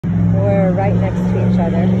are right next to each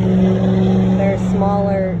other. Their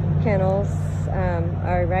smaller kennels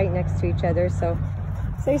are right next to each other, so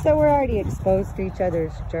we're already exposed to each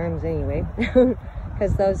other's germs anyway,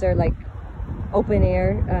 because those are like open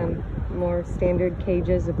air, more standard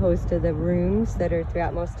cages opposed to the rooms that are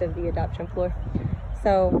throughout most of the adoption floor.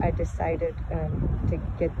 So I decided to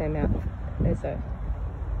get them out as a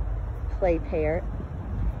play pair.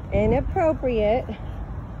 Inappropriate.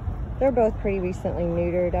 They're both pretty recently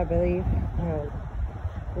neutered, I believe.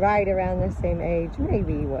 Right around the same age,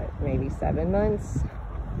 maybe 7 months.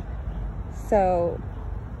 So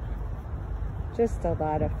just a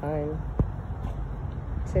lot of fun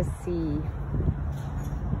to see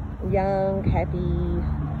young, happy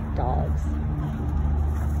dogs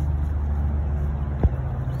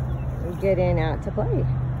getting out to play.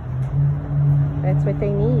 That's what they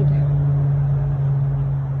need.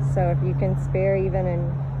 So if you can spare even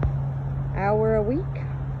an hour a week,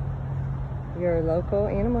 your local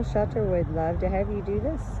animal shelter would love to have you do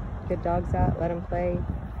this. Get dogs out, let them play.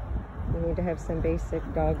 You need to have some basic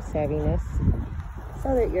dog savviness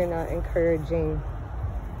so that you're not encouraging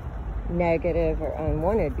negative or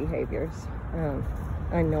unwanted behaviors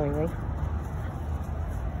unknowingly.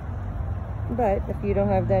 But if you don't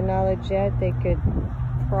have that knowledge yet, they could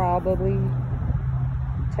probably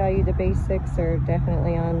tell you the basics, or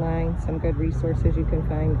definitely online some good resources you can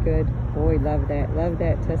find. Good boy, love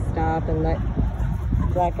that to stop and let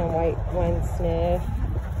black and white one sniff.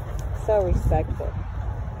 So respectful.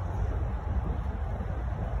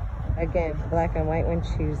 Again, black and white one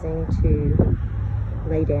choosing to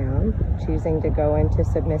lay down, choosing to go into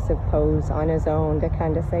submissive pose on his own, to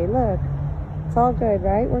kind of say, look, it's all good,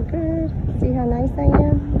 right? We're good. See how nice I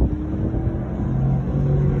am?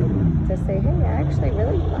 To say, hey, I actually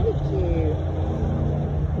really like you.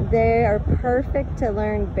 They are perfect to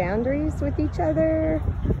learn boundaries with each other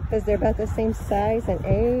because they're about the same size and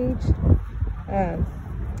age.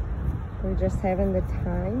 They're just having the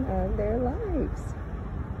time of their lives.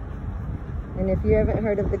 And if you haven't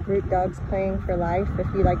heard of the group Dogs Playing for Life, if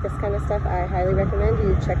you like this kind of stuff, I highly recommend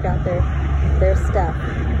you check out their stuff.